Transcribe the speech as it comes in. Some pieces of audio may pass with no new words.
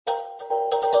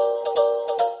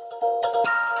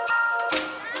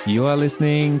You are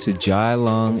listening to Jai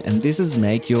Long, and this is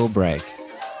Make Your Break,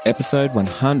 episode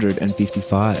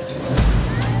 155.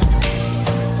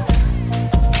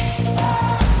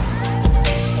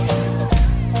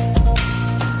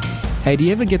 Hey, do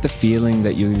you ever get the feeling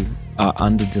that you are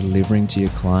under-delivering to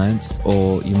your clients,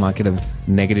 or you might get a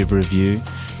negative review?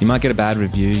 You might get a bad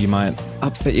review. You might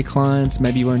upset your clients.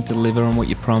 Maybe you won't deliver on what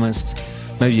you promised.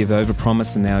 Maybe you've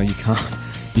overpromised and now you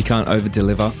can't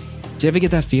over-deliver. Do you ever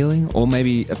get that feeling? Or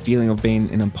maybe a feeling of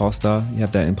being an imposter? You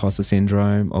have that imposter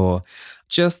syndrome, or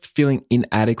just feeling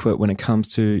inadequate when it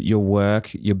comes to your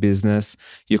work, your business,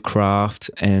 your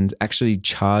craft, and actually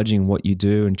charging what you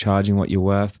do and charging what you're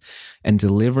worth and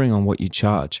delivering on what you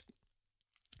charge.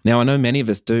 Now, I know many of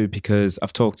us do because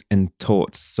I've talked and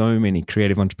taught so many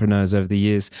creative entrepreneurs over the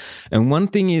years. And one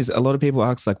thing is, a lot of people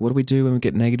ask, like, what do we do when we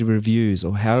get negative reviews?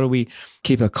 Or how do we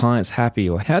keep our clients happy?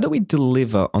 Or how do we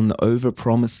deliver on the over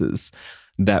promises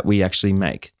that we actually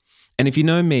make? And if you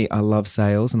know me, I love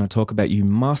sales, and I talk about you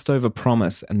must over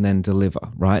promise and then deliver,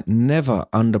 right? Never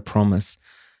under promise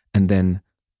and then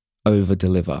over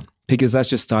deliver. Because that's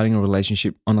just starting a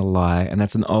relationship on a lie. And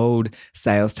that's an old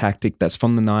sales tactic that's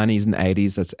from the 90s and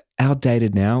 80s. That's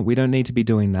outdated now. We don't need to be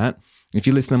doing that. If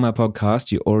you listen to my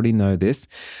podcast, you already know this.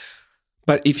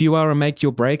 But if you are a make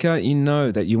your breaker, you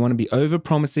know that you want to be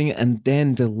over-promising and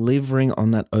then delivering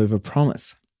on that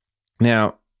over-promise.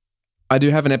 Now, I do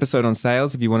have an episode on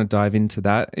sales if you want to dive into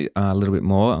that a little bit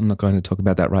more. I'm not going to talk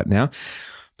about that right now.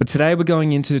 But today we're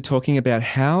going into talking about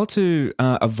how to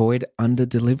avoid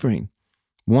under-delivering.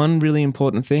 One really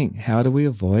important thing, how do we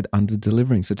avoid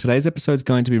under-delivering? So today's episode is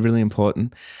going to be really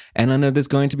important. And I know there's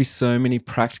going to be so many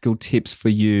practical tips for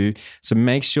you. So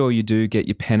make sure you do get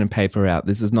your pen and paper out.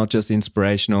 This is not just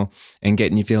inspirational and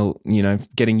getting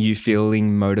you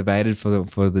feeling motivated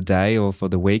for the day or for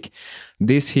the week.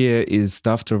 This here is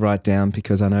stuff to write down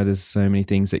because I know there's so many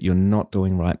things that you're not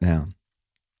doing right now.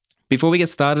 Before we get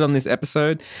started on this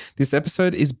episode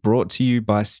is brought to you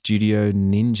by Studio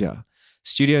Ninja.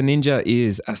 Studio Ninja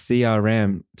is a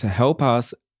CRM to help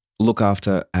us look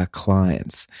after our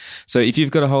clients. So if you've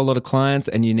got a whole lot of clients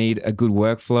and you need a good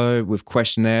workflow with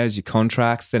questionnaires, your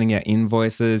contracts, sending out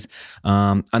invoices,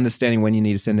 understanding when you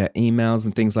need to send out emails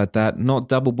and things like that, not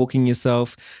double booking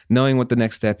yourself, knowing what the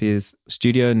next step is,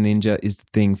 Studio Ninja is the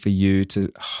thing for you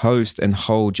to host and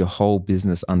hold your whole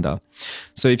business under.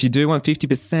 So if you do want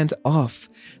 50% off,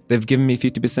 they've given me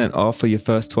 50% off for your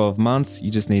first 12 months. You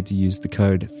just need to use the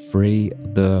code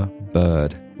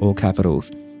FREETHEBIRD, all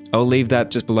capitals. I'll leave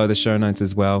that just below the show notes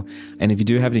as well. And if you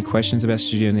do have any questions about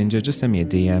Studio Ninja, just send me a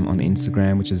DM on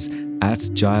Instagram, which is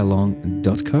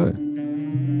 @jailong.co.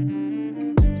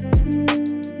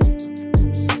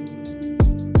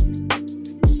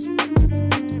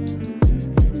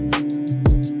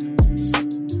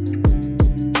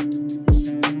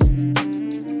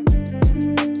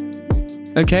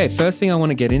 Okay, first thing I want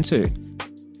to get into,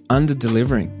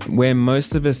 under-delivering. Where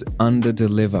most of us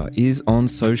under-deliver is on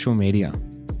social media.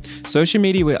 Social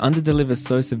media, we under-deliver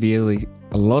so severely,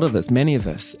 a lot of us, many of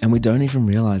us, and we don't even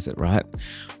realize it, right?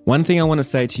 One thing I want to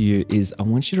say to you is I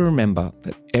want you to remember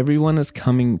that everyone is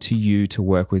coming to you to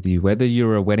work with you, whether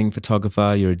you're a wedding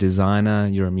photographer, you're a designer,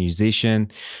 you're a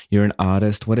musician, you're an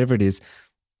artist, whatever it is,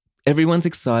 everyone's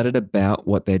excited about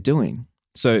what they're doing.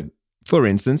 So, for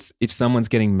instance, if someone's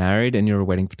getting married and you're a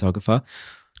wedding photographer,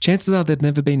 chances are they've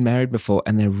never been married before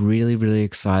and they're really, really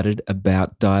excited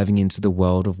about diving into the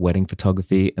world of wedding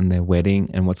photography and their wedding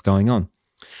and what's going on.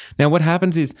 Now, what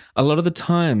happens is a lot of the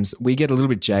times we get a little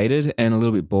bit jaded and a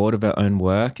little bit bored of our own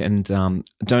work and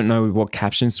don't know what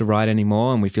captions to write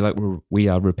anymore, and we feel like we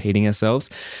are repeating ourselves.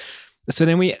 So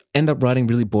then we end up writing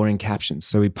really boring captions.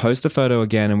 So we post a photo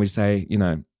again and we say,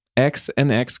 X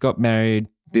and X got married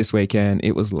this weekend.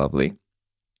 It was lovely.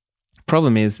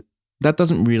 Problem is, that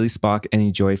doesn't really spark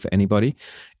any joy for anybody.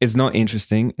 It's not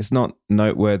interesting. It's not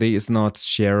noteworthy. It's not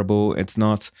shareable. It's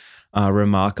not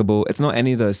remarkable. It's not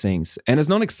any of those things. And it's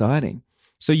not exciting.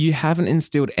 So you haven't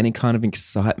instilled any kind of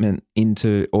excitement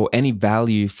into or any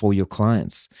value for your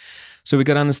clients. So we've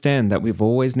got to understand that we've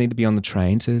always need to be on the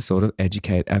train to sort of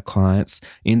educate our clients,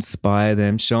 inspire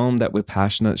them, show them that we're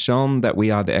passionate, show them that we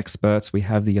are the experts, we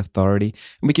have the authority.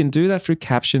 And we can do that through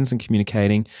captions and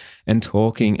communicating and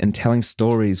talking and telling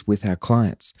stories with our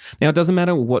clients. Now, it doesn't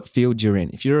matter what field you're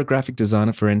in. If you're a graphic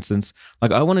designer, for instance,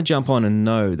 like I want to jump on and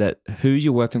know that who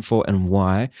you're working for and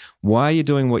why you're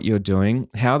doing what you're doing,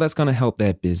 how that's going to help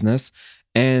their business.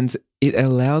 And it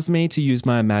allows me to use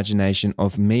my imagination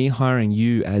of me hiring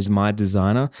you as my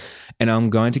designer, and I'm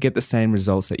going to get the same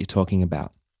results that you're talking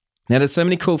about. Now, there's so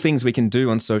many cool things we can do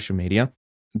on social media.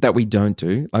 that we don't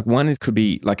do. Like one could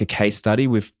be like a case study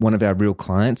with one of our real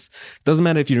clients. Doesn't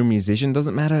matter if you're a musician,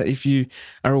 doesn't matter if you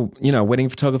are, a wedding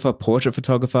photographer, portrait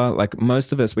photographer. Like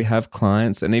most of us, we have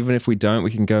clients, and even if we don't,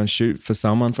 we can go and shoot for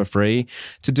someone for free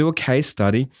to do a case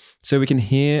study so we can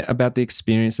hear about the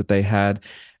experience that they had.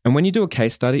 And when you do a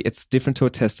case study, it's different to a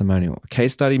testimonial. A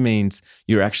case study means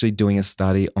you're actually doing a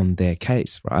study on their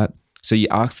case, right? So you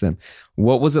ask them,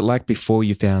 what was it like before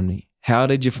you found me? How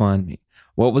did you find me?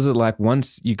 What was it like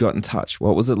once you got in touch?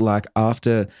 What was it like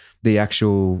after the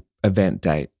actual event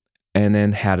date? And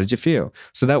then how did you feel?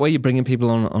 So that way you're bringing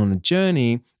people on a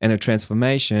journey and a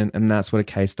transformation, and that's what a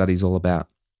case study is all about.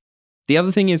 The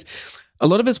other thing is, a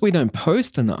lot of us, we don't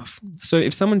post enough. So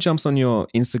if someone jumps on your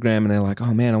Instagram and they're like,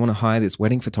 oh man, I want to hire this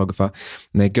wedding photographer,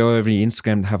 and they go over your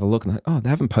Instagram to have a look and they're like, oh, they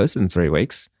haven't posted in 3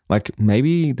 weeks. Like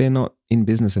maybe they're not in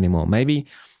business anymore. Maybe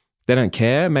they don't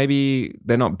care. Maybe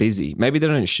they're not busy. Maybe they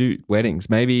don't shoot weddings.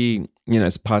 Maybe,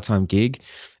 it's a part-time gig.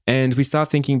 And we start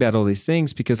thinking about all these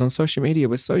things because on social media,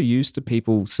 we're so used to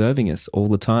people serving us all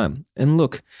the time. And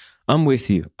look, I'm with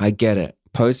you. I get it.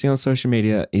 Posting on social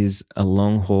media is a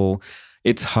long haul.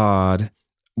 It's hard.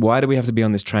 Why do we have to be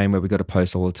on this train where we got to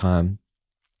post all the time?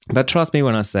 But trust me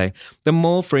when I say, the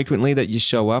more frequently that you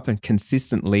show up and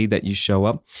consistently that you show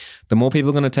up, the more people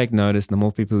are going to take notice, the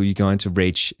more people you're going to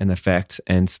reach and affect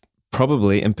and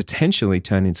probably and potentially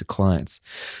turn into clients.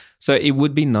 So it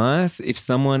would be nice if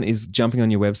someone is jumping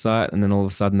on your website and then all of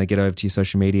a sudden they get over to your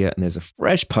social media and there's a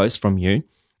fresh post from you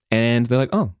and they're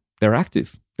like, oh, they're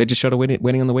active. They just shot a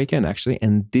wedding on the weekend, actually,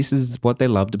 and this is what they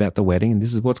loved about the wedding, and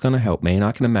this is what's going to help me. And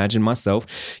I can imagine myself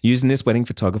using this wedding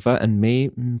photographer and me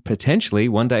potentially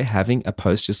one day having a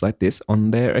post just like this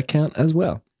on their account as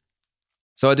well.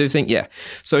 So I do think,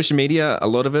 social media, a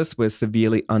lot of us, we're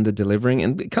severely under-delivering,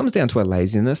 and it comes down to our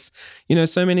laziness.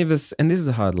 So many of us, and this is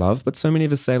a hard love, but so many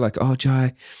of us say like, oh,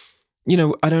 Jai,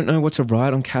 I don't know what to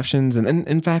write on captions. And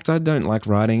in fact, I don't like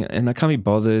writing and I can't be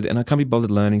bothered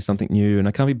learning something new and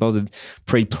I can't be bothered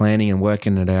pre-planning and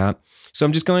working it out. So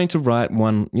I'm just going to write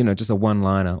one, just a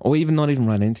one-liner or even not even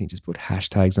write anything, just put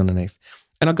hashtags underneath.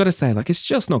 And I've got to say, it's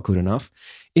just not good enough.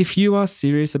 If you are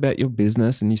serious about your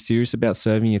business and you're serious about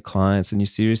serving your clients and you're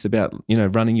serious about,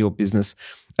 running your business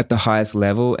at the highest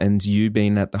level and you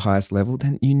being at the highest level,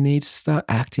 then you need to start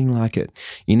acting like it.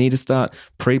 You need to start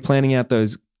pre-planning out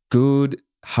those good,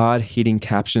 hard-hitting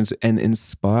captions and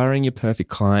inspiring your perfect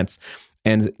clients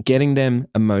and getting them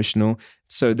emotional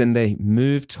so then they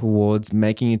move towards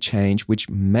making a change, which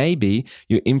maybe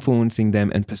you're influencing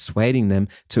them and persuading them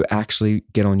to actually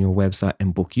get on your website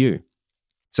and book you.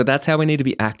 So that's how we need to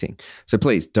be acting. So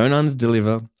please don't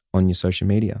under-deliver on your social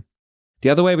media. The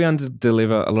other way we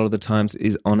under-deliver a lot of the times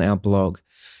is on our blog.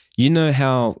 You know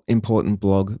how important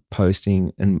blog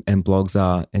posting and blogs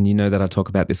are. And you know that I talk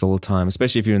about this all the time,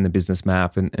 especially if you're in the business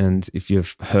map and if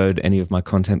you've heard any of my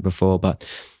content before, but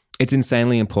it's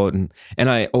insanely important.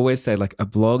 And I always say a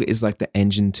blog is like the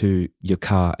engine to your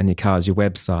car, and your car is your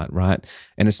website, right?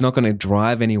 And it's not going to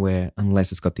drive anywhere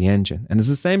unless it's got the engine. And it's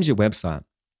the same as your website.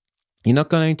 You're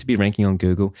not going to be ranking on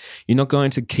Google. You're not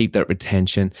going to keep that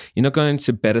retention. You're not going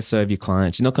to better serve your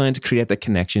clients. You're not going to create that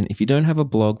connection if you don't have a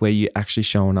blog where you're actually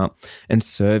showing up and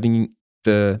serving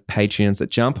the Patreons that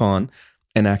jump on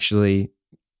and actually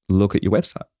look at your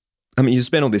website. I mean, you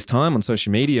spend all this time on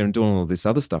social media and doing all this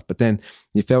other stuff, but then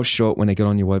you fell short when they got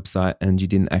on your website and you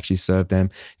didn't actually serve them,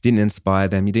 didn't inspire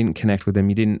them, you didn't connect with them,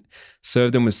 you didn't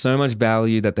serve them with so much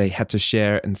value that they had to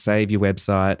share it and save your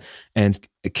website and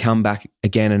come back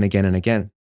again and again and again.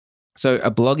 So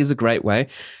a blog is a great way.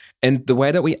 And the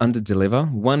way that we under-deliver,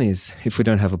 one is if we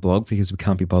don't have a blog because we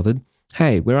can't be bothered,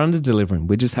 hey, we're under-delivering.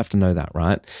 We just have to know that,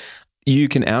 right? You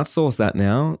can outsource that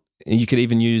now. You could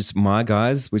even use my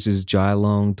guys, which is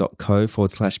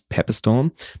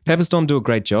jailong.co/Pepperstorm. Pepperstorm do a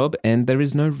great job and there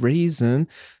is no reason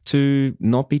to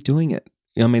not be doing it.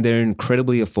 I mean, they're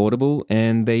incredibly affordable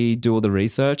and they do all the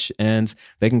research and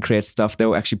they can create stuff.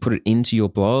 They'll actually put it into your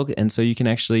blog. And so you can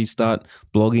actually start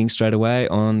blogging straight away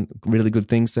on really good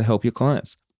things to help your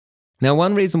clients. Now,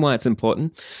 one reason why it's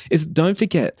important is don't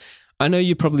forget, I know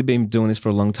you've probably been doing this for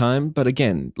a long time, but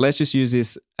again, let's just use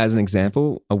this as an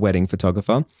example, a wedding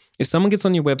photographer. If someone gets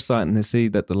on your website and they see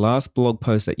that the last blog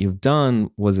post that you've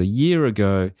done was a year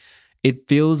ago, it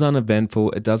feels uneventful,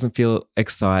 it doesn't feel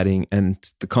exciting, and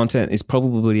the content is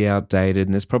probably outdated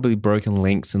and there's probably broken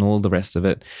links and all the rest of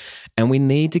it. And we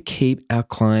need to keep our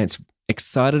clients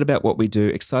excited about what we do,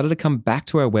 excited to come back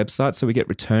to our website so we get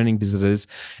returning visitors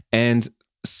and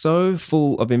so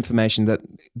full of information that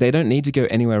they don't need to go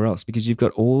anywhere else because you've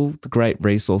got all the great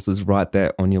resources right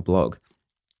there on your blog.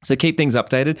 So keep things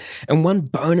updated. And one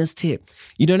bonus tip,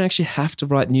 you don't actually have to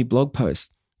write new blog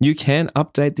posts. You can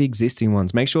update the existing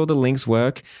ones. Make sure the links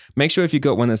work. Make sure if you've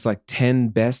got one that's like 10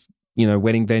 best,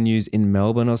 wedding venues in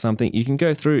Melbourne or something, you can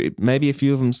go through, maybe a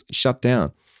few of them shut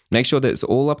down. Make sure that it's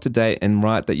all up to date and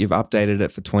right, that you've updated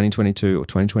it for 2022 or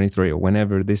 2023 or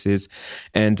whenever this is,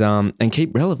 and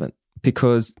keep relevant,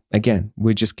 because again,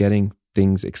 we're just getting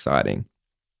things exciting.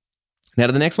 Now,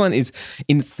 the next one is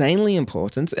insanely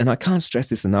important, and I can't stress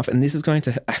this enough, and this is going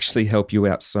to actually help you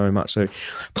out so much. So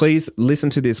please listen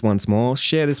to this once more,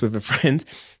 share this with a friend,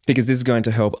 because this is going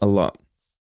to help a lot.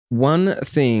 One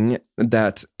thing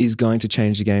that is going to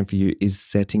change the game for you is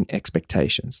setting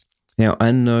expectations. Now,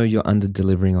 I know you're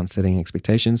under-delivering on setting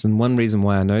expectations, and one reason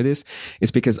why I know this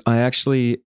is because I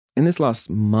actually, in this last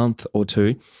month or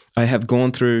two, I have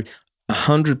gone through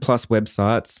 100 plus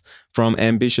websites from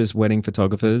ambitious wedding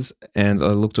photographers, and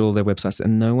I looked at all their websites,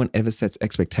 and no one ever sets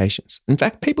expectations. In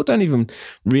fact, people don't even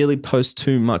really post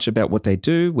too much about what they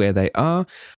do, where they are.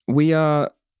 We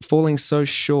are falling so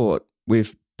short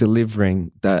with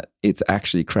delivering that it's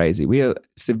actually crazy. We are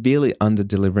severely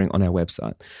under-delivering on our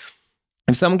website.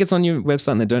 If someone gets on your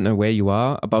website and they don't know where you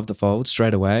are above the fold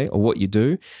straight away or what you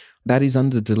do, that is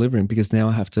under-delivering, because now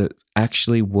I have to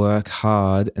actually work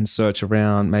hard and search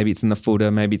around. Maybe it's in the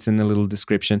footer, maybe it's in the little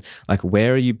description. Like,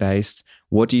 where are you based?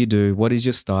 What do you do? What is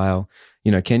your style?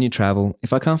 Can you travel?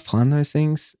 If I can't find those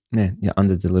things, man, you're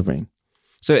under-delivering.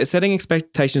 So it's setting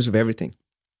expectations with everything.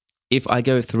 If I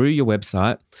go through your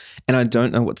website and I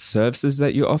don't know what services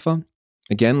that you offer,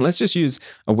 again, let's just use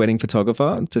a wedding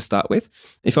photographer to start with.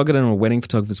 If I go on a wedding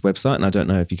photographer's website and I don't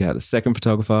know if you have a second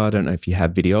photographer, I don't know if you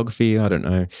have videography, I don't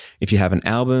know if you have an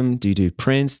album, do you do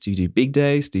prints, do you do big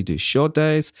days, do you do short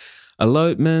days,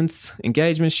 elopements,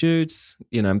 engagement shoots?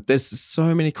 There's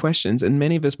so many questions, and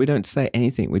many of us, we don't say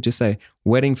anything. We just say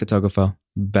wedding photographer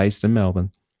based in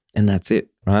Melbourne, and that's it,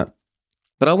 right?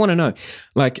 But I want to know,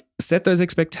 set those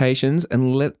expectations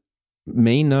and let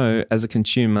me know as a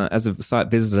consumer, as a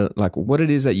site visitor, what it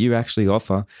is that you actually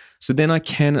offer. So then I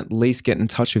can at least get in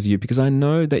touch with you, because I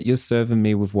know that you're serving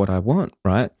me with what I want,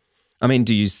 right? I mean,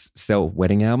 do you sell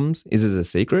wedding albums? Is it a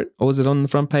secret, or is it on the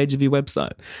front page of your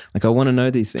website? I want to know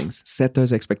these things. Set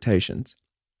those expectations.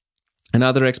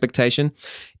 Another expectation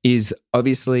is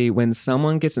obviously when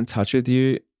someone gets in touch with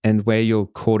you and where your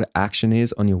call to action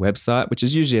is on your website, which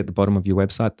is usually at the bottom of your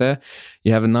website there,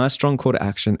 you have a nice strong call to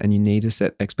action, and you need to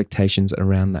set expectations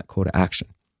around that call to action.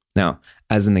 Now,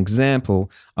 as an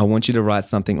example, I want you to write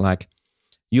something like,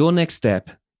 your next step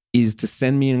is to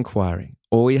send me an inquiry.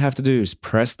 All you have to do is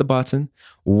press the button.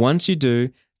 Once you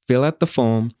do, fill out the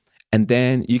form, and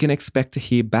then you can expect to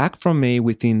hear back from me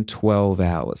within 12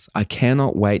 hours. I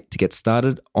cannot wait to get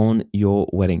started on your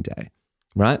wedding day.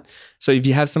 Right? So if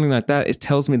you have something like that, it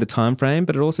tells me the time frame,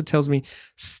 but it also tells me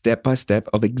step by step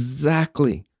of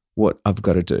exactly what I've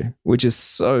got to do, which is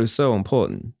so, so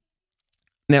important.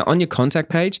 Now, on your contact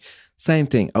page, same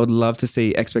thing. I would love to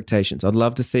see expectations. I'd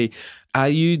love to see, are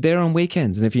you there on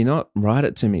weekends? And if you're not, write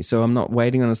it to me, so I'm not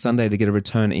waiting on a Sunday to get a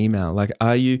return email.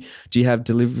 Do you have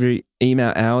delivery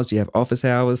email hours? Do you have office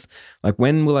hours?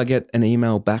 When will I get an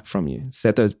email back from you?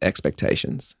 Set those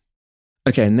expectations.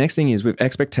 Okay, next thing is, with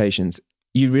expectations,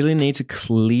 you really need to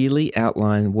clearly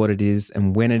outline what it is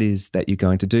and when it is that you're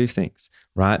going to do things,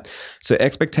 right? So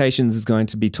expectations is going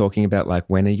to be talking about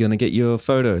when are you going to get your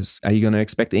photos? Are you going to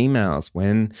expect emails?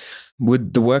 When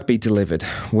would the work be delivered?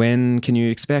 When can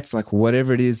you expect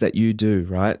whatever it is that you do,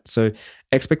 right? So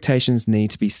expectations need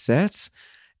to be set,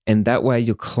 and that way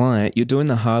your client, you're doing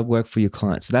the hard work for your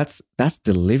client. So that's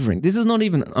delivering. I'm not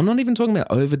even talking about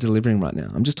over delivering right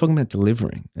now. I'm just talking about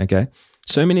delivering, okay?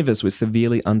 So many of us, we're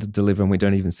severely under-deliver, and we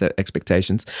don't even set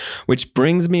expectations, which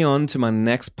brings me on to my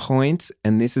next point,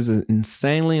 and this is an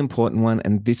insanely important one,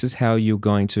 and this is how you're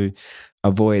going to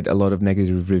avoid a lot of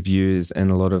negative reviews and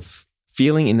a lot of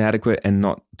feeling inadequate and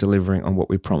not delivering on what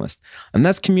we promised, and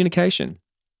that's communication.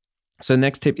 So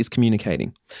next tip is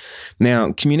communicating.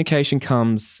 Now, communication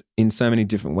comes in so many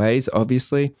different ways,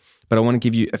 obviously, but I want to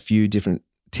give you a few different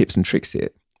tips and tricks here.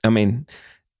 I mean,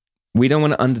 we don't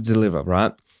want to under-deliver,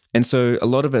 right? And so a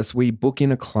lot of us, we book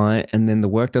in a client and then the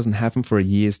work doesn't happen for a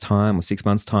year's time or 6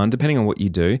 months' time, depending on what you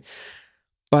do.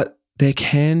 But there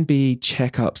can be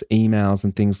checkups, emails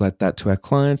and things like that to our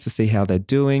clients to see how they're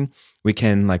doing. We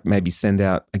can maybe send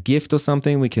out a gift or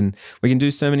something. We can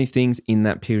do so many things in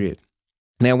that period.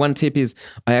 Now, one tip is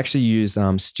I actually use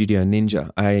Studio Ninja.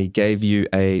 I gave you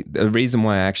the reason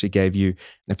why I actually gave you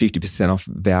a 50% off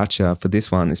voucher for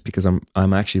this one is because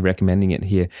I'm actually recommending it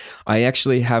here. I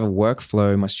actually have a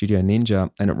workflow in my Studio Ninja,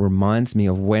 and it reminds me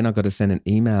of when I got to send an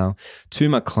email to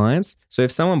my clients. So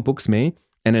if someone books me,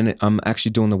 and then I'm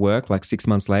actually doing the work like 6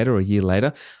 months later or a year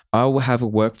later, I will have a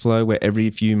workflow where every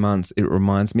few months it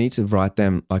reminds me to write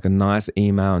them like a nice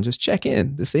email and just check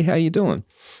in to see how you're doing,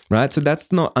 right? So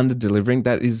that's not under delivering.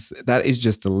 That is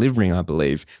just delivering, I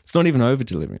believe. It's not even over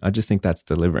delivering. I just think that's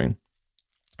delivering.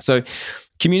 So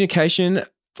communication,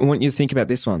 I want you to think about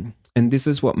this one. And this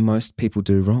is what most people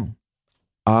do wrong.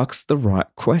 Ask the right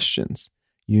questions.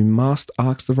 You must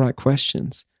ask the right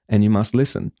questions and you must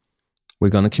listen. We're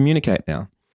going to communicate now.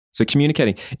 So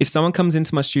communicating. If someone comes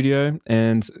into my studio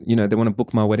and, they want to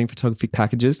book my wedding photography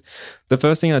packages, the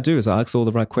first thing I do is I ask all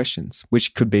the right questions,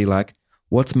 which could be like,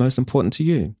 what's most important to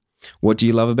you? What do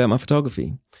you love about my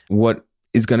photography? What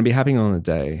is going to be happening on the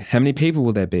day? How many people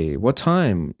will there be? What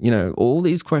time? All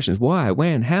these questions. Why?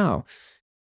 When? How?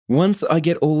 Once I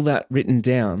get all that written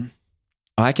down,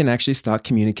 I can actually start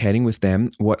communicating with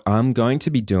them what I'm going to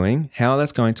be doing, how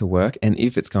that's going to work, and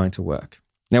if it's going to work.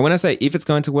 Now, when I say if it's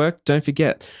going to work, don't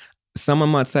forget, someone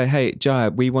might say, hey, Jai,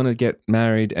 we want to get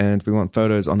married and we want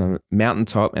photos on a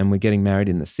mountaintop and we're getting married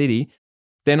in the city.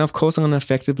 Then, of course, I'm going to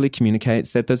effectively communicate,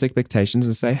 set those expectations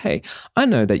and say, hey, I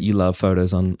know that you love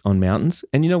photos on mountains.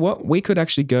 And you know what? We could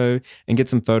actually go and get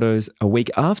some photos a week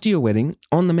after your wedding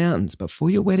on the mountains, but for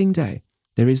your wedding day.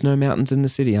 There is no mountains in the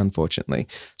city, unfortunately.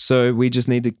 So we just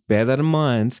need to bear that in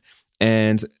mind.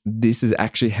 And this is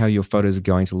actually how your photos are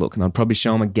going to look. And I'll probably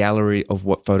show them a gallery of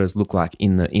what photos look like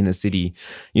in the inner city,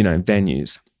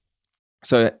 venues.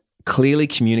 So clearly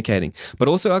communicating, but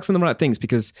also asking the right things,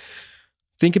 because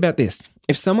think about this.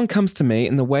 If someone comes to me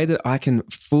and the way that I can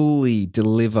fully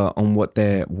deliver on what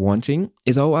they're wanting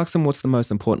is I'll ask them what's the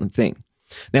most important thing.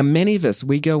 Now, many of us,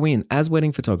 we go in as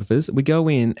wedding photographers, we go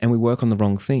in and we work on the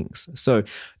wrong things. So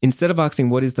instead of asking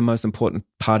what is the most important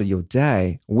part of your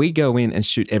day, we go in and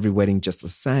shoot every wedding just the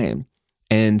same.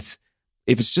 And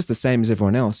if it's just the same as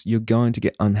everyone else, you're going to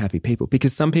get unhappy people,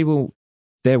 because some people,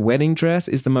 their wedding dress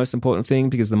is the most important thing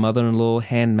because the mother-in-law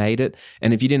handmade it.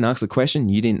 And if you didn't ask the question,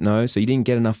 you didn't know. So you didn't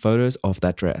get enough photos of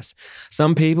that dress.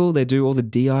 Some people, they do all the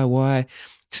DIY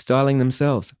styling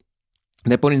themselves.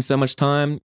 They put in so much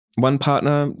time. One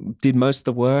partner did most of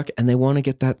the work and they want to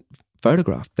get that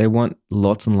photograph. They want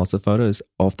lots and lots of photos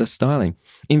of the styling.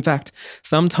 In fact,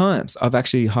 sometimes I've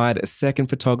actually hired a second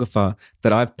photographer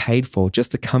that I've paid for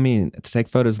just to come in to take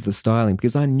photos of the styling,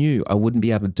 because I knew I wouldn't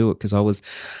be able to do it because I was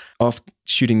off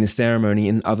shooting the ceremony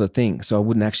and other things. So I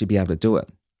wouldn't actually be able to do it.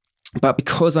 But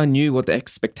because I knew what the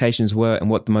expectations were and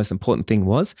what the most important thing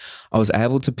was, I was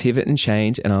able to pivot and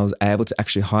change, and I was able to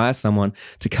actually hire someone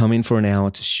to come in for an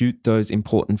hour to shoot those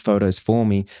important photos for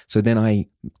me. So then I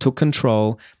took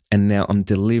control and now I'm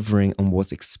delivering on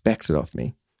what's expected of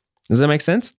me. Does that make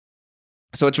sense?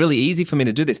 So it's really easy for me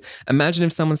to do this. Imagine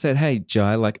if someone said, hey,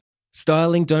 Jai,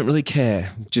 styling, don't really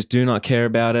care. Just do not care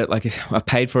about it. I've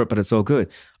paid for it, but it's all good.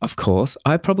 Of course,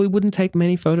 I probably wouldn't take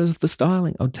many photos of the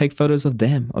styling. I'd take photos of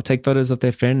them. I'll take photos of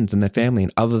their friends and their family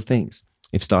and other things.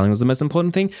 If styling was the most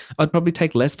important thing, I'd probably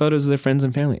take less photos of their friends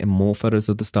and family and more photos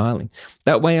of the styling.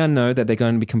 That way I know that they're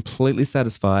going to be completely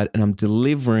satisfied and I'm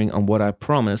delivering on what I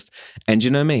promised. And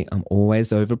you know me, I'm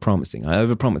always over-promising. I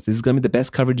over-promise. This is going to be the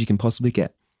best coverage you can possibly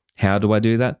get. How do I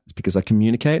do that? It's because I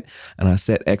communicate and I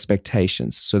set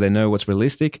expectations so they know what's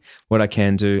realistic, what I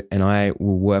can do, and I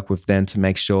will work with them to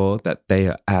make sure that they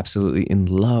are absolutely in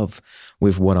love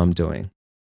with what I'm doing.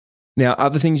 Now,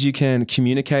 other things you can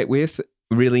communicate with,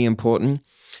 really important.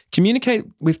 Communicate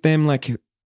with them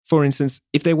for instance,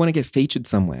 if they want to get featured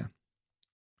somewhere.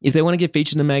 If they want to get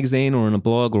featured in a magazine or in a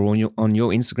blog or on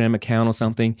your Instagram account or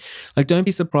something, don't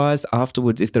be surprised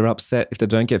afterwards if they're upset if they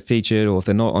don't get featured or if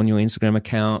they're not on your Instagram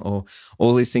account or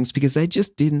all these things, because they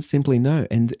just didn't simply know.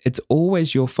 And it's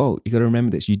always your fault. You got to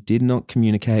remember this. You did not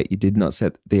communicate. You did not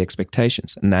set the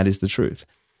expectations, and that is the truth.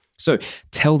 So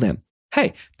tell them,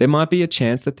 hey, there might be a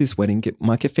chance that this wedding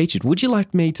might get featured. Would you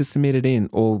like me to submit it in,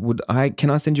 or can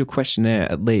I send you a questionnaire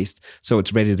at least so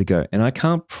it's ready to go? And I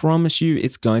can't promise you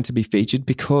it's going to be featured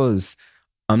because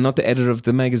I'm not the editor of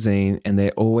the magazine and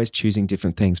they're always choosing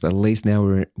different things, but at least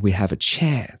now we have a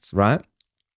chance, right?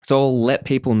 So I'll let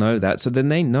people know that so then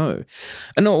they know.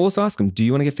 And I'll also ask them, do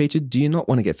you want to get featured? Do you not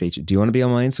want to get featured? Do you want to be on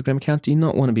my Instagram account? Do you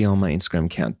not want to be on my Instagram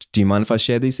account? Do you mind if I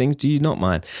share these things? Do you not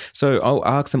mind? So I'll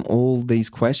ask them all these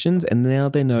questions and now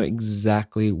they know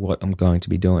exactly what I'm going to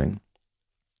be doing.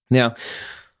 Now,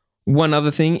 one other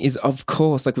thing is, of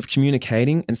course, with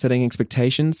communicating and setting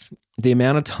expectations, the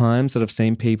amount of times that I've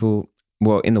seen people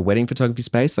in the wedding photography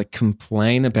space,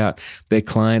 complain about their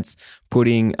clients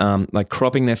putting,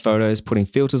 cropping their photos, putting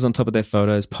filters on top of their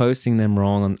photos, posting them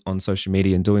wrong on social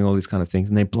media and doing all these kind of things.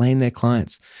 And they blame their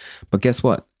clients. But guess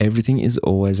what? Everything is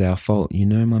always our fault. You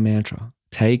know my mantra.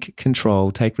 take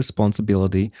control, take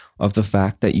responsibility of the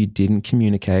fact that you didn't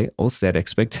communicate or set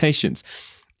expectations.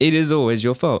 It is always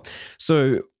your fault.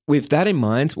 So with that in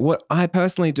mind, what I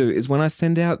personally do is when I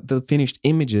send out the finished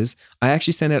images, I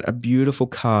actually send out a beautiful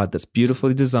card that's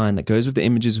beautifully designed that goes with the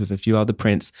images with a few other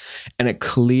prints, and it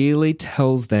clearly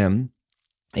tells them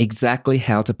exactly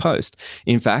how to post.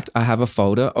 In fact, I have a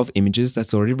folder of images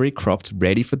that's already recropped,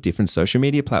 ready for different social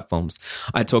media platforms.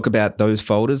 I talk about those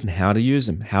folders and how to use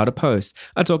them, how to post.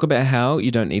 I talk about how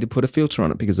you don't need to put a filter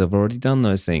on it because I've already done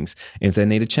those things. If they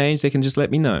need to change, they can just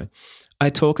let me know. I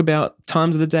talk about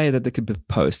times of the day that they could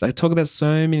post. I talk about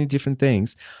so many different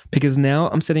things because now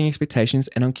I'm setting expectations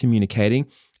and I'm communicating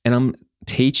and I'm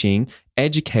teaching,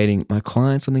 educating my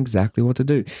clients on exactly what to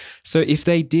do. So if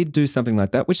they did do something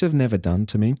like that, which they've never done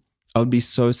to me, I would be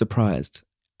so surprised.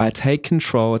 I take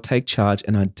control, I take charge,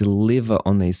 and I deliver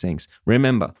on these things.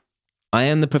 Remember, I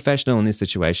am the professional in this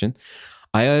situation.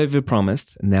 I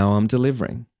overpromised, now I'm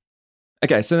delivering.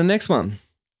 Okay, so the next one.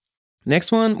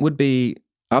 Next one would be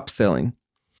upselling.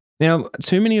 Now,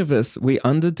 too many of us, we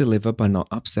under-deliver by not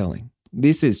upselling.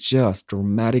 This is just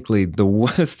dramatically the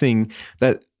worst thing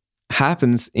that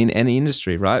happens in any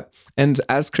industry, right? And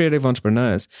as creative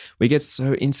entrepreneurs, we get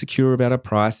so insecure about our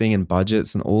pricing and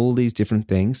budgets and all these different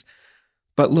things.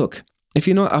 But look, if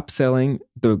you're not upselling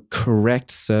the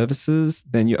correct services,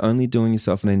 then you're only doing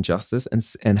yourself an injustice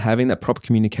and having that proper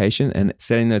communication and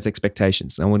setting those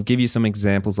expectations. And I want to give you some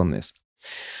examples on this.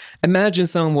 Imagine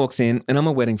someone walks in, and I'm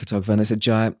a wedding photographer, and I said,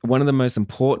 Jai, one of the most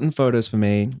important photos for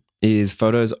me is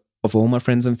photos of all my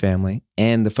friends and family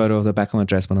and the photo of the back of my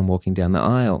dress when I'm walking down the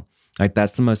aisle. Like,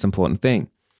 that's the most important thing.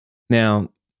 Now,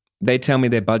 they tell me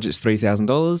their budget's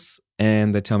 $3,000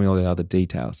 and they tell me all the other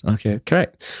details. Okay,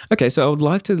 correct. Okay, so I would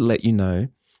like to let you know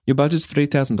your budget's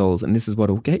 $3,000 and this is what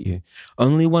it'll get you.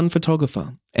 Only one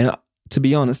photographer. And to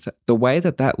be honest, the way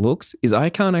that looks is I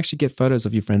can't actually get photos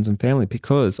of your friends and family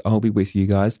because I'll be with you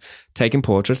guys taking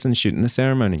portraits and shooting the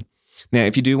ceremony. Now,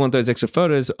 if you do want those extra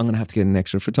photos, I'm going to have to get an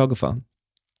extra photographer.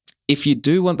 If you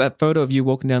do want that photo of you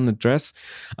walking down the dress,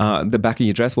 the back of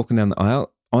your dress, walking down the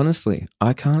aisle, honestly,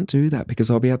 I can't do that because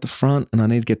I'll be at the front and I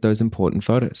need to get those important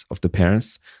photos of the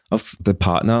parents, of the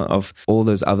partner, of all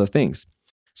those other things.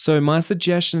 So my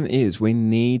suggestion is we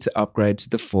need to upgrade to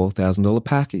the $4,000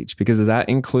 package because that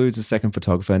includes a second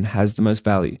photographer and has the most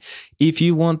value. If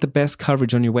you want the best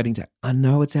coverage on your wedding day, I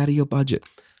know it's out of your budget,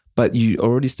 but you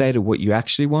already stated what you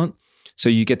actually want, so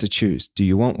you get to choose. Do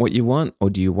you want what you want or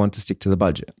do you want to stick to the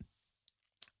budget?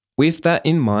 With that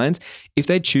in mind, if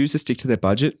they choose to stick to their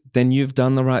budget, then you've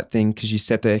done the right thing because you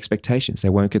set their expectations. They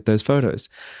won't get those photos.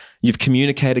 You've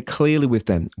communicated clearly with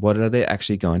them. What are they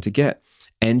actually going to get?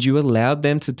 And you allowed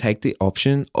them to take the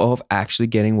option of actually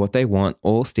getting what they want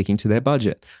or sticking to their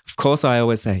budget. Of course, I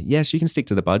always say, yes, you can stick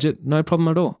to the budget. No problem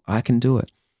at all. I can do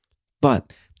it.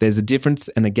 But there's a difference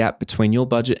and a gap between your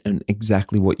budget and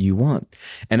exactly what you want.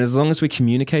 And as long as we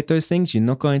communicate those things, you're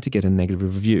not going to get a negative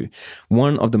review.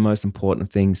 One of the most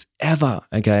important things ever,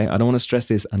 okay? I don't want to stress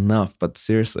this enough, but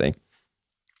seriously.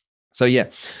 So yeah,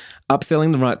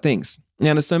 upselling the right things.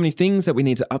 Now, there's so many things that we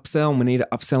need to upsell and we need to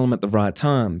upsell them at the right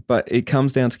time, but it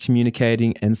comes down to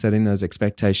communicating and setting those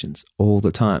expectations all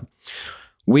the time.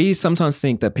 We sometimes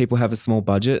think that people have a small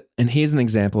budget. And here's an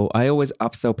example. I always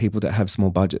upsell people that have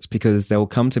small budgets because they will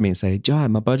come to me and say, Jai,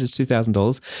 my budget's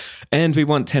 $2,000 and we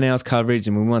want 10 hours coverage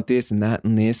and we want this and that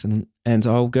and this. And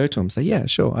I'll go to them and say, yeah,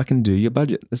 sure, I can do your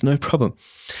budget. There's no problem.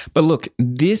 But look,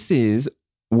 this is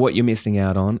what you're missing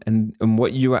out on. And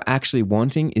what you are actually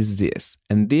wanting is this.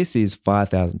 And this is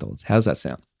 $5,000. How does that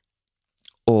sound?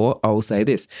 Or I will say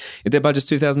this, if their budget's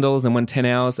 $2,000 and want 10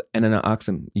 hours and then I ask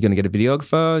them, you're going to get a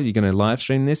videographer, you're going to live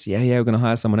stream this? Yeah, we're going to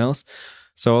hire someone else.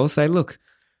 So I'll say, look,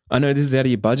 I know this is out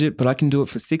of your budget, but I can do it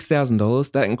for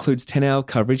 $6,000. That includes 10-hour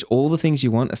coverage, all the things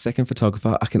you want, a second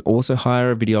photographer. I can also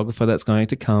hire a videographer that's going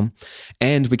to come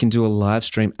and we can do a live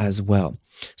stream as well.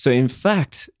 So in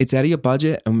fact, it's out of your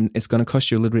budget and it's going to cost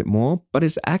you a little bit more, but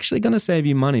it's actually going to save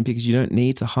you money because you don't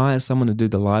need to hire someone to do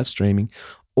the live streaming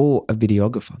or a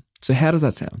videographer. So how does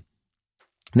that sound?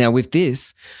 Now with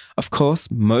this, of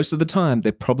course, most of the time,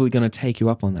 they're probably going to take you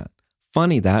up on that.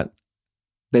 Funny that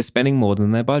they're spending more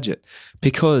than their budget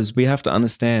because we have to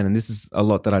understand, and this is a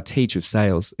lot that I teach with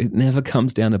sales, it never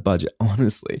comes down to budget,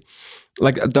 honestly.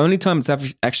 Like the only time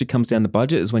it actually comes down to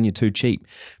budget is when you're too cheap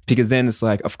because then it's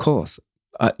like, of course,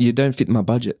 you don't fit my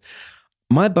budget.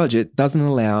 My budget doesn't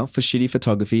allow for shitty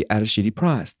photography at a shitty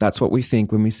price. That's what we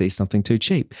think when we see something too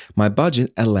cheap. My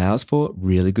budget allows for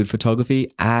really good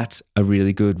photography at a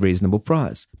really good, reasonable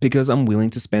price because I'm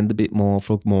willing to spend a bit more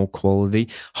for more quality,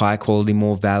 high quality,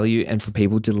 more value, and for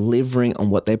people delivering on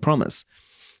what they promise.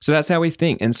 So that's how we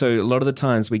think. And so a lot of the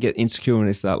times we get insecure when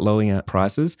we start lowering our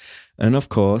prices. And of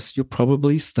course, you'll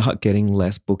probably start getting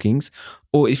less bookings.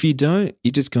 Or if you don't,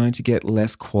 you're just going to get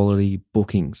less quality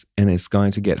bookings. And it's going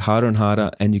to get harder and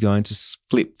harder. And you're going to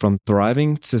flip from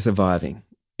thriving to surviving.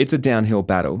 It's a downhill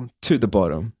battle to the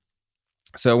bottom.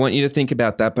 So I want you to think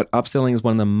about that. But upselling is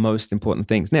one of the most important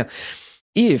things. Now,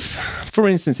 if, for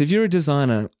instance, if you're a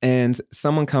designer and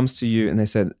someone comes to you and they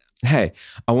said, hey,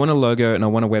 I want a logo and I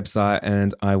want a website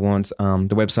and I want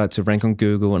the website to rank on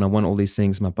Google and I want all these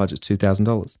things, my budget's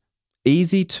 $2,000.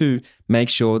 Easy to make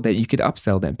sure that you could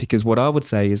upsell them, because what I would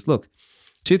say is, look,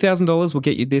 $2,000 will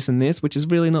get you this and this, which is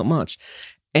really not much.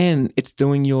 And it's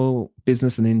doing your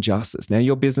business an injustice. Now,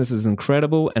 your business is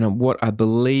incredible, and what I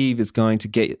believe is going to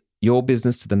get your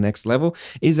business to the next level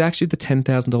is actually the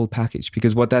 $10,000 package,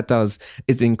 because what that does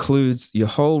is it includes your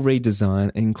whole redesign,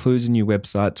 it includes a new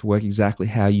website to work exactly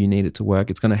how you need it to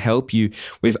work. It's going to help you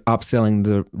with upselling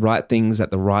the right things at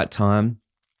the right time.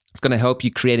 It's going to help you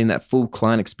creating that full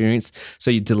client experience. So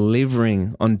you're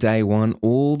delivering on day one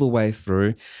all the way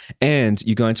through, and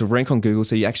you're going to rank on Google.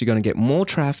 So you're actually going to get more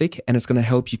traffic, and it's going to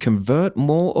help you convert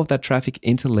more of that traffic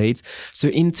into leads. So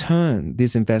in turn,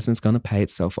 this investment's going to pay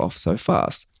itself off so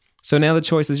fast. So now the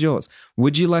choice is yours.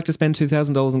 Would you like to spend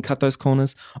 $2,000 and cut those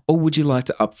corners, or would you like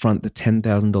to upfront the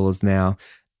 $10,000 now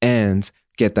and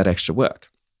get that extra work?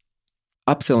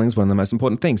 Upselling is one of the most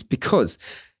important things, because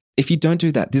if you don't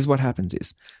do that, this is what happens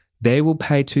is they will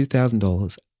pay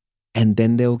 $2,000 and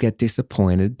then they'll get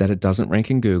disappointed that it doesn't rank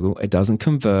in Google, it doesn't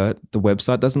convert, the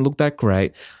website doesn't look that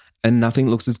great, and nothing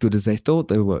looks as good as they thought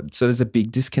they would. So there's a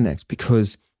big disconnect,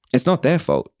 because it's not their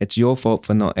fault. It's your fault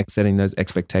for not setting those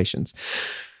expectations.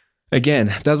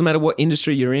 Again, doesn't matter what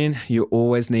industry you're in, you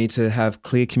always need to have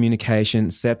clear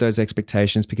communication, set those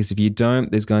expectations, because if you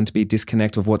don't, there's going to be a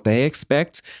disconnect of what they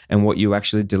expect and what you're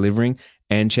actually delivering.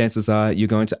 And chances are you're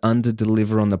going to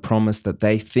under-deliver on the promise that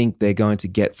they think they're going to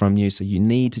get from you. So you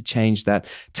need to change that.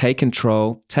 Take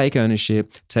control, take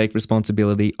ownership, take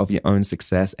responsibility of your own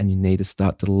success, and you need to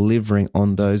start delivering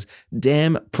on those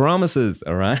damn promises,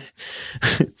 all right?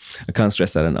 I can't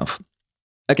stress that enough.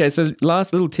 Okay, so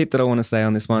last little tip that I want to say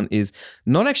on this one is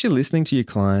not actually listening to your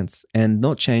clients and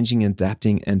not changing,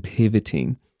 adapting, and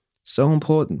pivoting. So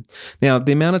important. Now,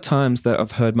 the amount of times that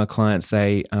I've heard my clients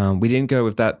say, we didn't go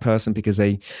with that person because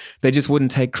they just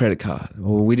wouldn't take credit card,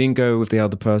 or we didn't go with the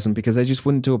other person because they just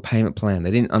wouldn't do a payment plan.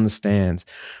 They didn't understand,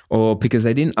 or because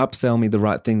they didn't upsell me the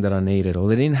right thing that I needed, or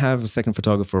they didn't have a second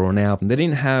photographer or an album. They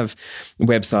didn't have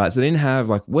websites. They didn't have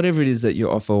like whatever it is that you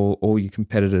offer or your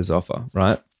competitors offer,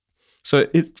 right? So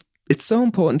it's so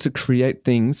important to create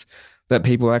things that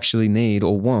people actually need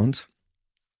or want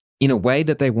in a way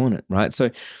that they want it, right? So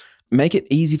make it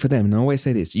easy for them. And I always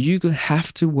say this, you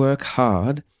have to work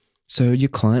hard so your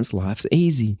client's life's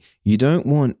easy. You don't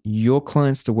want your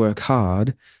clients to work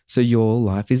hard so your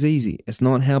life is easy. It's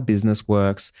not how business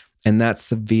works, and that's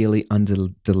severely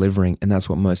under-delivering, and that's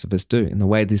what most of us do. And the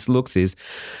way this looks is,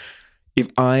 if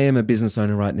I am a business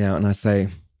owner right now and I say,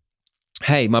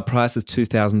 hey, my price is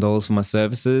 $2,000 for my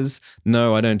services.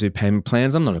 No, I don't do payment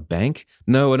plans. I'm not a bank.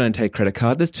 No, I don't take credit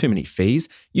card. There's too many fees.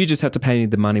 You just have to pay me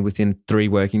the money within 3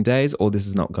 working days, or this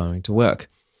is not going to work.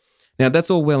 Now, that's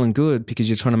all well and good because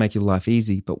you're trying to make your life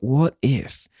easy. But what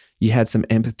if you had some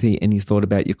empathy and you thought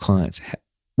about your clients?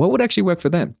 What would actually work for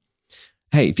them?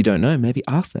 Hey, if you don't know, maybe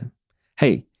ask them.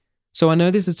 Hey, so I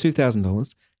know this is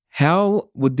 $2,000. How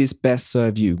would this best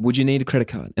serve you? Would you need a credit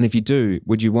card? And if you do,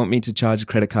 would you want me to charge a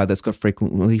credit card that's got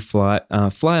frequently flyer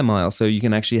miles so you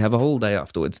can actually have a holiday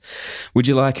afterwards? Would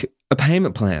you like a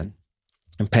payment plan?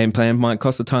 A payment plan might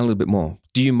cost a tiny little bit more.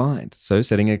 Do you mind? So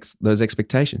setting those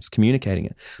expectations, communicating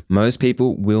it. Most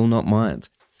people will not mind.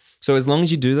 So as long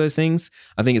as you do those things,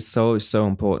 I think it's so, so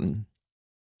important.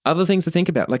 Other things to think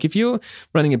about, like if you're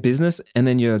running a business and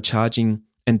then you're charging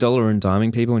and dollar and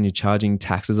diming people, and you're charging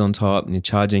taxes on top, and you're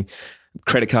charging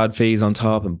credit card fees on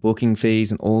top, and booking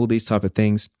fees, and all these type of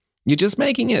things, you're just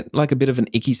making it like a bit of an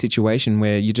icky situation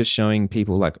where you're just showing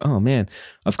people like, oh man,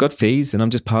 I've got fees and I'm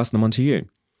just passing them on to you.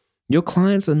 Your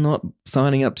clients are not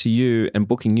signing up to you and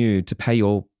booking you to pay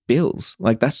your bills.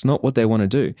 Like that's not what they want to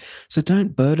do. So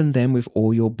don't burden them with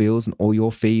all your bills and all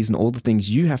your fees and all the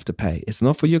things you have to pay. It's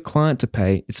not for your client to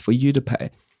pay, it's for you to pay.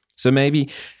 So maybe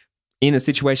in a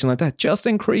situation like that, just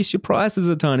increase your prices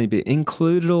a tiny bit,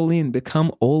 include it all in,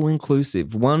 become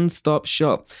all-inclusive, one-stop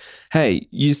shop. Hey,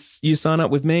 you sign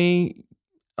up with me,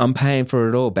 I'm paying for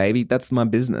it all, baby. That's my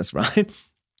business, right?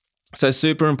 So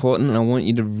super important, and I want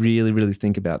you to really, really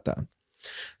think about that.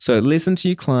 So listen to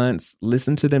your clients,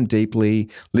 listen to them deeply,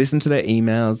 listen to their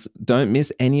emails. Don't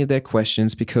miss any of their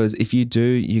questions, because if you do,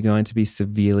 you're going to be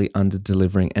severely under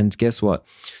delivering. And guess what?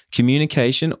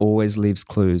 Communication always leaves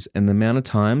clues. And the amount of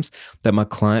times that my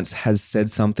clients has said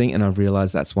something and I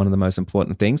realize that's one of the most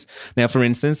important things. Now, for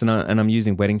instance, and I'm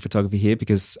using wedding photography here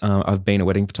because I've been a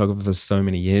wedding photographer for so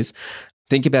many years.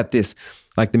 Think about this,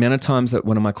 like the amount of times that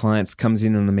one of my clients comes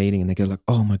in the meeting and they go like,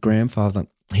 oh, my grandfather,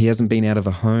 he hasn't been out of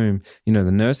a home, the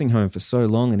nursing home for so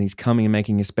long, and he's coming and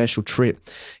making a special trip.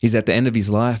 He's at the end of his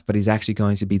life, but he's actually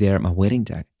going to be there at my wedding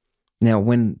day. Now,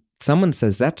 when someone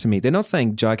says that to me, they're not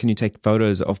saying, Jai, can you take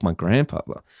photos of my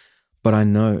grandfather? But I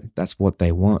know that's what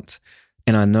they want.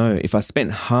 And I know if I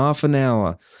spent half an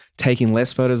hour taking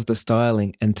less photos of the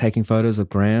styling and taking photos of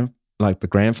the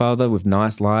grandfather with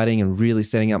nice lighting and really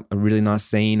setting up a really nice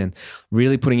scene and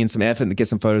really putting in some effort to get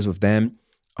some photos with them,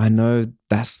 I know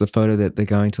that's the photo that they're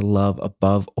going to love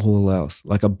above all else,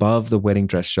 like above the wedding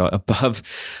dress shot, above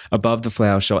the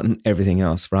flower shot and everything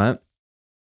else, right?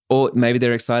 Or maybe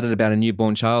they're excited about a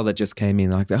newborn child that just came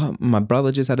in, like, oh, my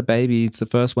brother just had a baby. It's the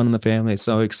first one in the family. It's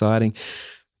so exciting.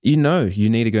 You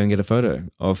need to go and get a photo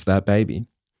of that baby.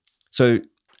 So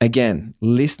again,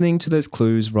 listening to those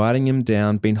clues, writing them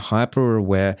down, being hyper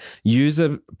aware, use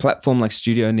a platform like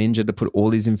Studio Ninja to put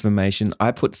all this information.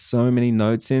 I put so many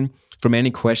notes in from any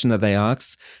question that they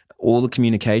ask, all the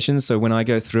communications. So when I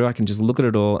go through, I can just look at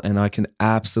it all and I can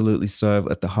absolutely serve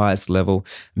at the highest level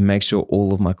and make sure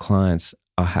all of my clients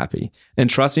are happy. And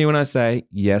trust me when I say,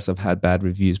 yes, I've had bad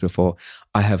reviews before.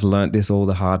 I have learned this all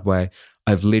the hard way.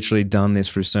 I've literally done this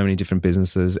through so many different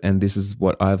businesses, and this is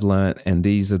what I've learned, and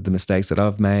these are the mistakes that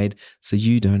I've made, so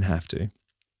you don't have to.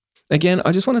 Again,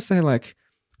 I just want to say,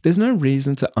 there's no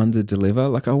reason to under-deliver.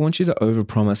 I want you to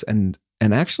overpromise and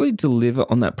actually deliver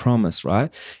on that promise,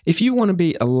 right? If you want to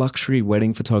be a luxury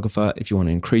wedding photographer, if you want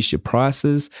to increase your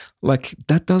prices,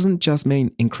 that doesn't just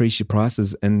mean increase your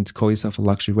prices and call yourself a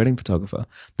luxury wedding photographer.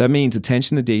 That means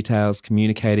attention to details,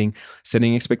 communicating,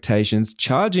 setting expectations,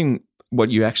 charging what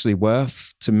you're actually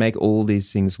worth to make all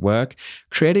these things work,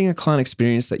 creating a client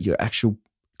experience that your actual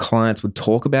clients would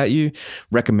talk about you,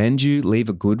 recommend you, leave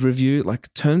a good review,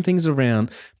 turn things around.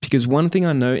 Because one thing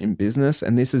I know in business,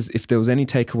 and this is, if there was any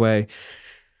takeaway,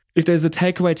 if there's a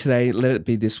takeaway today, let it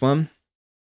be this one.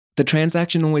 The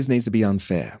transaction always needs to be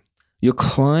unfair. Your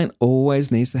client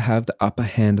always needs to have the upper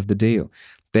hand of the deal.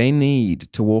 They need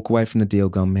to walk away from the deal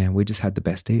going, man, we just had the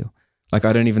best deal. I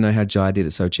don't even know how Jai did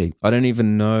it so cheap. I don't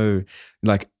even know,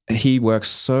 he works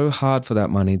so hard for that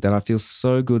money that I feel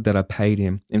so good that I paid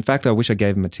him. In fact, I wish I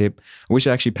gave him a tip. I wish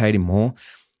I actually paid him more.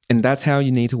 And that's how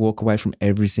you need to walk away from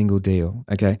every single deal,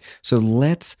 okay? So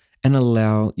let and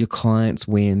allow your clients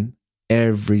win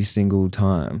every single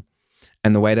time.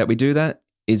 And the way that we do that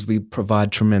is we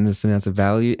provide tremendous amounts of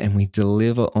value and we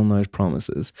deliver on those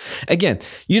promises. Again,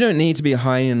 you don't need to be a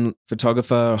high-end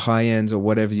photographer or high-end or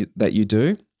whatever that you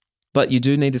do. But you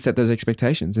do need to set those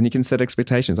expectations, and you can set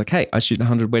expectations like, hey, I shoot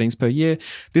 100 weddings per year.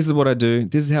 This is what I do.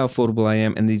 This is how affordable I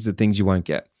am. And these are the things you won't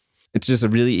get. It's just a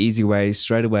really easy way.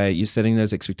 Straight away, you're setting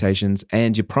those expectations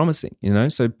and you're promising,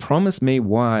 So promise me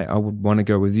why I would want to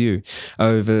go with you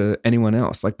over anyone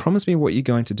else. Promise me what you're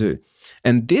going to do.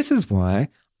 And this is why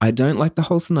I don't like the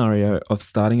whole scenario of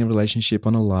starting a relationship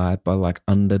on a lie by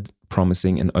under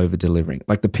promising and over delivering.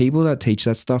 The people that teach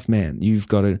that stuff, man, you've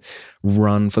got to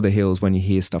run for the hills when you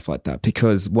hear stuff like that,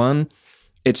 because one,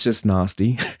 it's just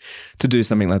nasty to do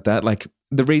something like that.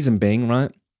 The reason being, right?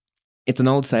 It's an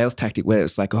old sales tactic where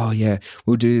it's oh yeah,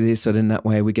 we'll do this so then that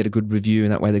way we get a good review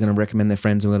and that way they're going to recommend their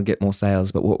friends and we're going to get more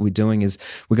sales. But what we're doing is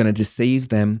we're going to deceive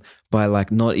them by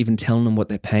not even telling them what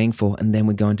they're paying for, and then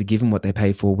we're going to give them what they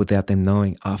pay for without them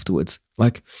knowing afterwards.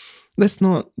 Let's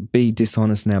not be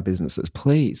dishonest in our businesses,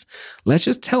 please. Let's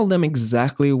just tell them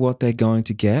exactly what they're going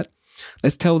to get.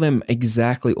 Let's tell them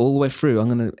exactly all the way through. I'm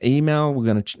going to email, we're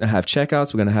going to have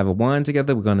checkouts, we're going to have a wine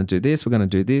together, we're going to do this, we're going to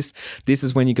do this. This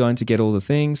is when you're going to get all the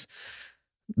things.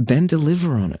 Then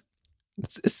deliver on it.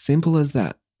 It's as simple as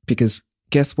that. Because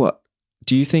guess what?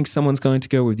 Do you think someone's going to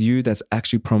go with you that's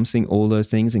actually promising all those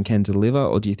things and can deliver?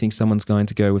 Or do you think someone's going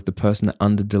to go with the person that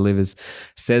under-delivers,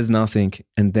 says nothing,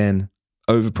 and then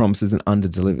over-promises and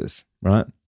under-delivers, right?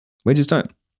 We just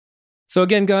don't. So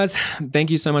again, guys, thank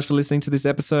you so much for listening to this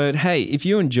episode. Hey, if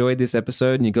you enjoyed this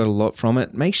episode and you got a lot from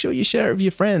it, make sure you share it with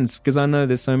your friends, because I know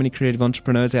there's so many creative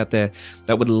entrepreneurs out there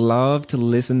that would love to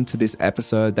listen to this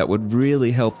episode, that would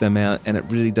really help them out, and it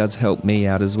really does help me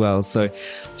out as well. So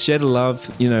share the love.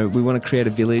 We want to create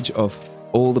a village of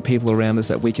all the people around us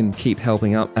that we can keep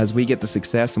helping up as we get the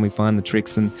success and we find the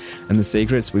tricks and the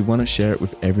secrets. We want to share it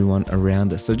with everyone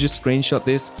around us. So just screenshot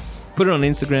this, put it on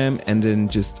Instagram and then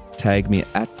just tag me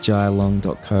at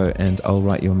jailong.co and I'll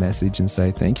write you a message and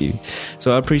say thank you.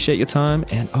 So I appreciate your time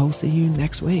and I'll see you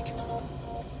next week.